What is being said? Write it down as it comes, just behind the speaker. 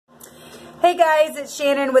Hey guys, it's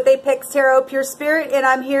Shannon with Apex Tarot Pure Spirit, and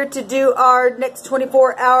I'm here to do our next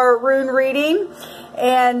 24-hour rune reading.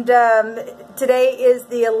 And today is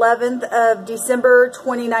the 11th of December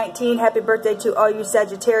 2019. Happy birthday to all you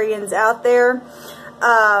Sagittarians out there.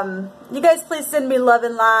 You guys please send me love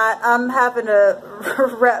and light. I'm having to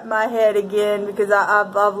wrap my head again because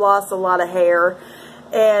I've lost a lot of hair.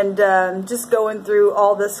 And just going through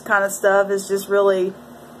all this kind of stuff is just really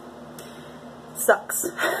sucks.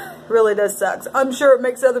 Really does suck. I'm sure it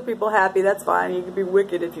makes other people happy. That's fine. You can be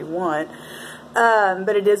wicked if you want.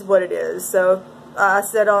 But it is what it is. So I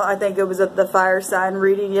said, I think it was at the fire sign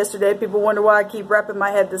reading yesterday. People wonder why I keep wrapping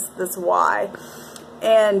my head this why.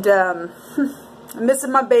 And I'm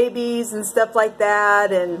missing my babies and stuff like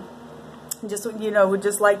that. And just, you know, would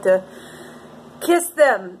just like to kiss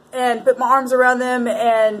them and put my arms around them.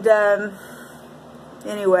 And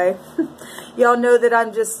anyway, y'all know that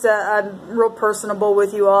I'm just, I'm real personable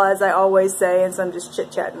with you all, as I always say, and so I'm just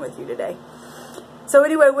chit-chatting with you today. So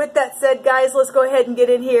anyway, with that said, guys, let's go ahead and get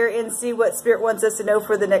in here and see what Spirit wants us to know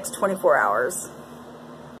for the next 24 hours.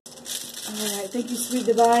 Alright, thank you, Sweet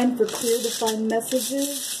Divine, for clear, defined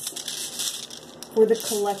messages for the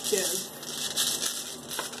collective.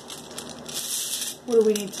 What do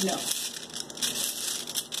we need to know?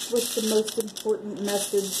 What's the most important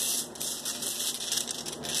message?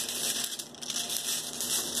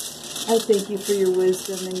 I thank you for your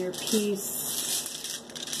wisdom and your peace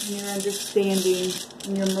and your understanding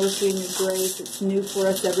and your mercy and your grace. It's new for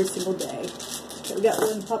us every single day. So we got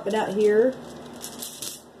one popping out here.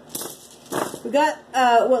 We got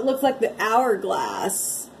what looks like the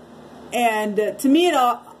hourglass. And to me it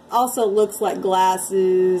also looks like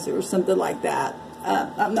glasses or something like that.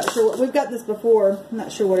 I'm not sure. We've got this before. I'm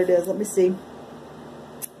not sure what it is. Let me see.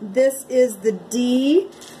 This is the D,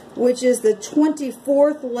 which is the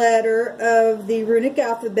 24th letter of the runic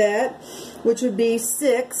alphabet, which would be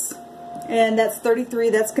 6, and that's 33.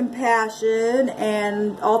 That's compassion,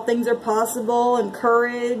 and all things are possible, and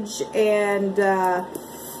courage, and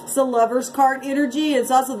it's the Lover's card energy.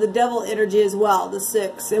 It's also the Devil energy as well, the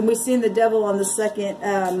 6, and we've seen the Devil on the second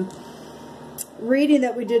reading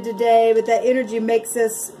that we did today, but that energy makes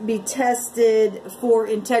us be tested for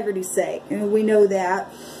integrity's sake, and we know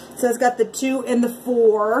that. So it's got the 2 and the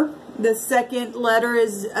 4. The second letter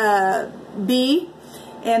is B,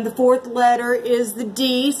 and the 4th letter is the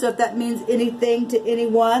D. So if that means anything to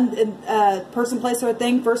anyone, person, place, or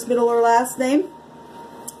thing, first, middle, or last name.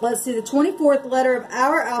 Let's see, the 24th letter of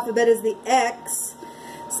our alphabet is the X.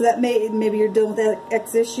 So that maybe you're dealing with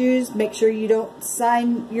X issues. Make sure you don't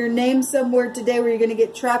sign your name somewhere today where you're going to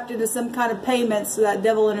get trapped into some kind of payment, so that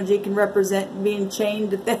Devil energy can represent being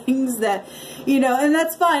chained to things that, you know, and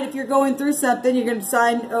that's fine. If you're going through something, you're going to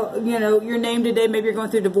sign, you know, your name today. Maybe you're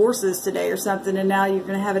going through divorces today or something, and now you're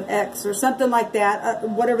going to have an X or something like that,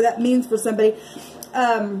 whatever that means for somebody.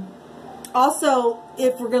 Also,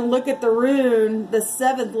 if we're going to look at the rune, the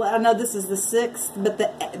 7th, I know this is the 6th,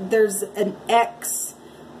 but there's an X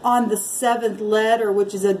on the 7th letter,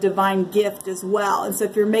 which is a divine gift as well. And so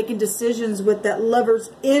if you're making decisions with that Lover's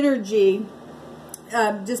energy,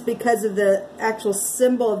 just because of the actual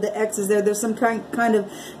symbol of the X is there, there's some kind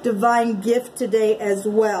of divine gift today as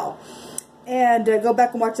well. And go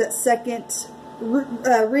back and watch that second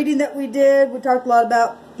reading that we did. We talked a lot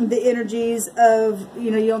about the energies of, you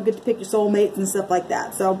know, you don't get to pick your soulmates and stuff like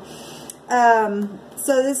that. So,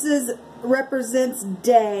 so this represents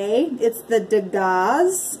day. It's the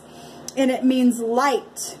Dagaz, and it means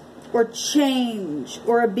light or change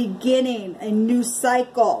or a beginning, a new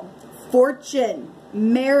cycle, fortune,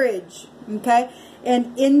 marriage, okay,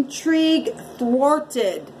 and intrigue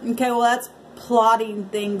thwarted. Okay, well, that's plotting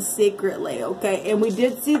things secretly, okay. And we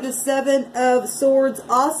did see the 7 of Swords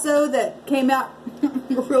also that came out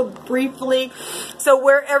real briefly. So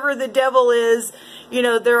wherever the Devil is, you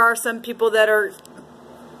know, there are some people that are,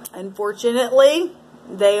 unfortunately,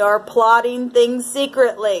 they are plotting things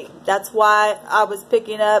secretly. That's why I was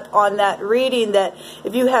picking up on that reading that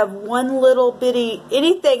if you have one little bitty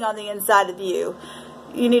anything on the inside of you,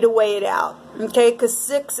 you need to weigh it out. Okay, because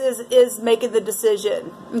 6 is making the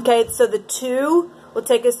decision. Okay, so the 2 will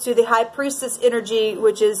take us to the High Priestess energy,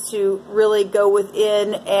 which is to really go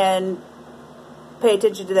within and pay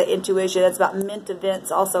attention to that intuition. That's about mint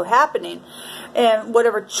events also happening. And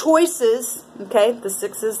whatever choices, okay, the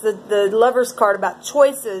 6 is the Lover's card about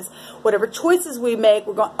choices. Whatever choices we make,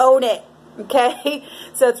 we're going to own it. Okay,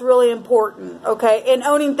 so it's really important. Okay, and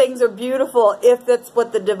owning things are beautiful if that's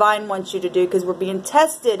what the divine wants you to do, because we're being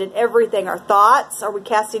tested in everything. Our thoughts, are we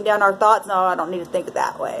casting down our thoughts? No, I don't need to think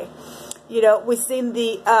that way. You know, we've seen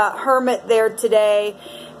the Hermit there today,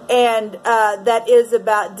 And that is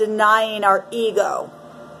about denying our ego.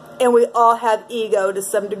 And we all have ego to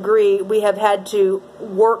some degree. We have had to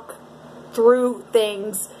work through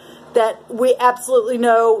things that we absolutely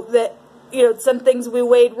know that, you know, some things we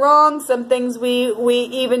weighed wrong, some things we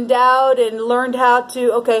evened out and learned how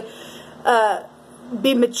to, okay,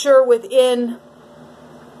 be mature within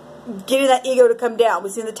getting that ego to come down.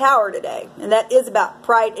 We've seen the Tower today, and that is about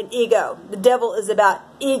pride and ego. The devil is about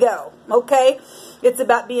ego, okay? It's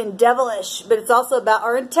about being devilish, but it's also about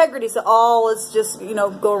our integrity. So all is just, you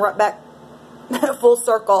know, going right back full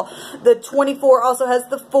circle. The 24 also has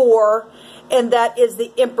the 4, and that is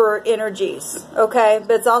the Emperor energies, okay?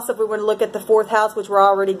 But it's also, if we were to look at the 4th house, which we're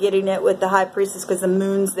already getting it with the High Priestess because the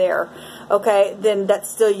moon's there, okay? Then that's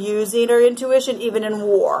still using our intuition even in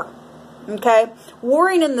war. Okay,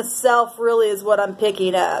 warring in the self really is what I'm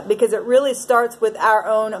picking up, because it really starts with our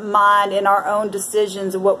own mind and our own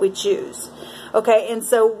decisions of what we choose. Okay, and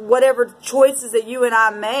so whatever choices that you and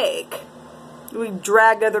I make, we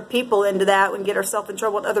drag other people into that and get ourselves in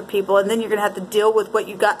trouble with other people, and then you're going to have to deal with what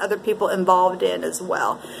you got other people involved in as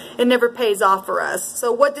well. It never pays off for us.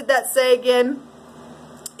 So what did that say again?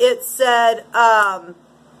 It said a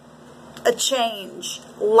change,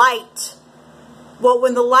 light. Well,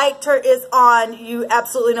 when the light is on, you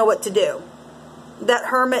absolutely know what to do. That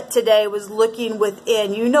Hermit today was looking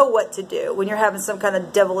within. You know what to do when you're having some kind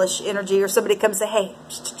of devilish energy, or somebody comes and say, hey,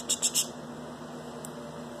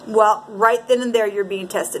 well, right then and there, you're being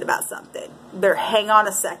tested about something. Better hang on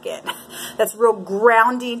a second. That's real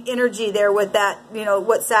grounding energy there with that, you know,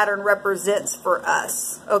 what Saturn represents for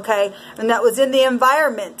us, okay? And that was in the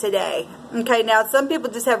environment today, okay? Now, some people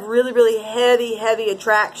just have really, really heavy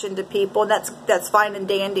attraction to people, and that's fine and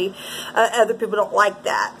dandy. Other people don't like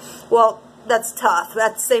that. Well, that's tough.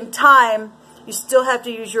 At the same time, you still have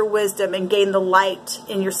to use your wisdom and gain the light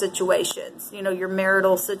in your situations. You know, your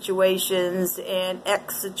marital situations and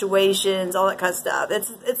ex situations, all that kind of stuff.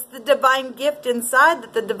 It's the divine gift inside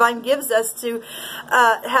that the divine gives us to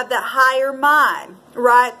have that higher mind,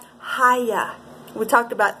 right? Higher. We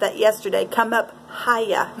talked about that yesterday. Come up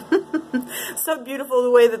higher. So beautiful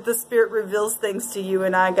the way that the Spirit reveals things to you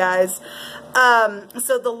and I, guys.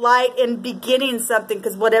 So the light and beginning something,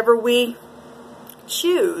 because whatever we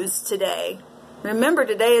choose today, remember,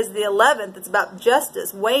 today is the 11th. It's about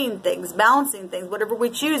justice, weighing things, balancing things. Whatever we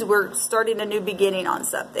choose, we're starting a new beginning on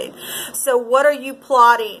something. So what are you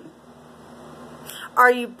plotting?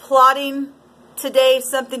 Are you plotting today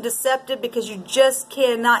something deceptive because you just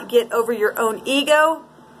cannot get over your own ego?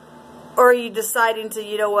 Or are you deciding to,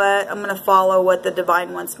 you know what, I'm going to follow what the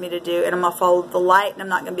divine wants me to do, and I'm going to follow the light, and I'm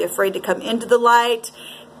not going to be afraid to come into the light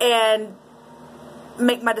and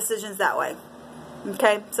make my decisions that way?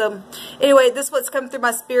 Okay, so anyway, this is what's come through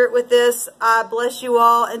my spirit with this. I bless you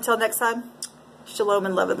all. Until next time, shalom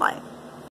and love and light.